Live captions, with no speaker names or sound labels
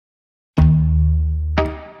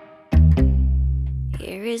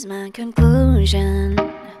Here is my conclusion.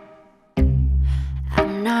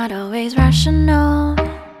 I'm not always rational.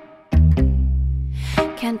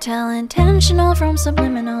 Can't tell intentional from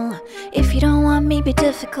subliminal. If you don't want me, be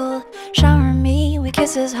difficult. Shower me with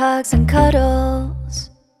kisses, hugs, and cuddles.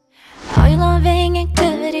 All your loving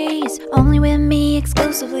activities, only with me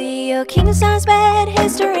exclusively. Your king size bed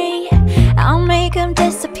history, I'll make them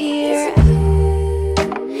disappear.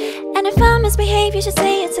 And if I misbehave, you should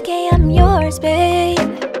say it's okay, I'm yours, babe.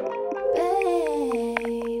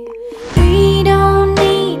 We don't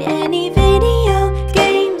need any video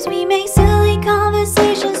games. We make silly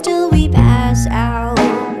conversations till we pass out.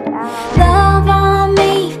 Love on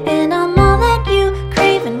me, and I'm all that you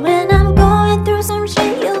crave. And when I'm going through some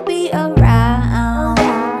shit, you'll be around.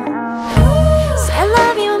 Say I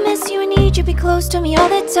love you, I miss you, I need you, be close to me all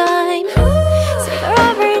the time. Say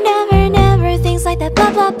forever and ever and ever, things like that,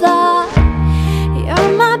 blah blah blah.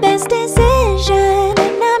 You're my best decision,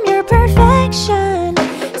 and I'm your perfection.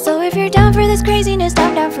 So if you're down for this craziness,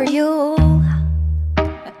 I'm down for you.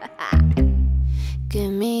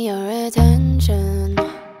 Give me your attention.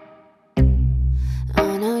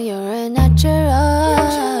 I know you're a natural.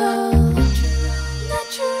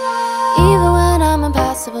 Even when I'm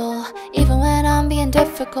impossible, even when I'm being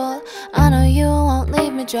difficult, I know you won't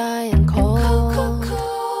leave me dry and cold.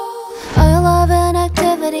 All your love and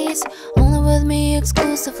activities, only with me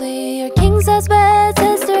exclusively. Your king size bed's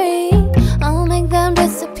history, I'll make them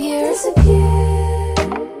disappear.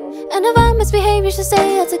 And if I misbehave, you should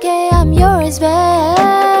say it's okay, I'm yours,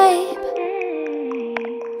 babe.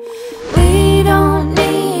 We don't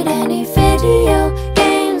need any video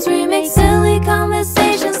games. We make silly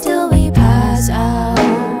conversations till we pass out.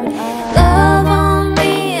 Love on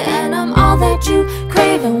me, and I'm all that you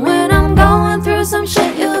crave. And when I'm going through some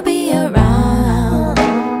shit, you'll be around.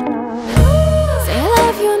 Say I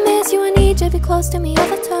love you, I miss you, I need you, be close to me all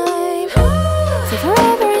the time. Say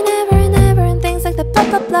forever and ever and ever, and things like that, blah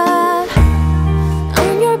blah blah.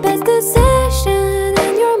 I'm your best decision,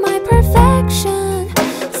 and you're my perfection.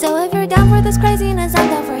 So if you're down for this craziness, I'm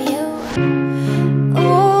down for you.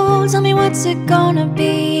 Oh, tell me what's it gonna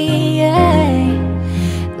be, yeah.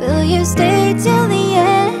 Will you stay till the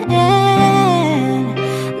end?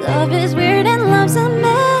 Love is weird and love's a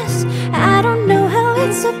mess. I don't know how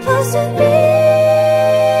it's supposed to be.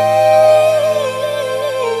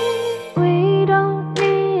 We don't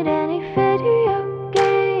need any video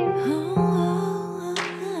games.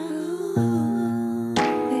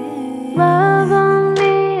 Love on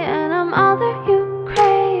me, and I'm all that you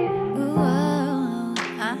crave.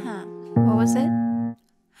 What was it?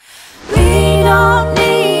 We don't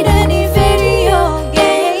need any video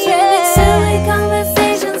games. We make silly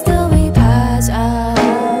conversations till we pass out.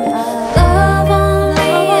 Love on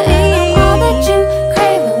me, and I'm all that you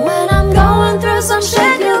crave. And when I'm going through some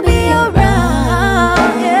shit, you'll be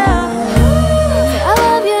around. Yeah. Say I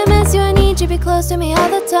love you, I miss you, I need you, be close to me all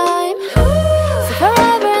the time. Say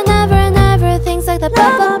forever and ever and ever, things like that,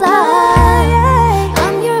 blah blah blah.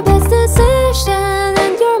 I'm your best decision,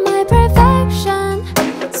 and you're my perfection.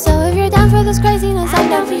 So if you're down for this craziness, I'm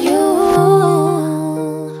down for you.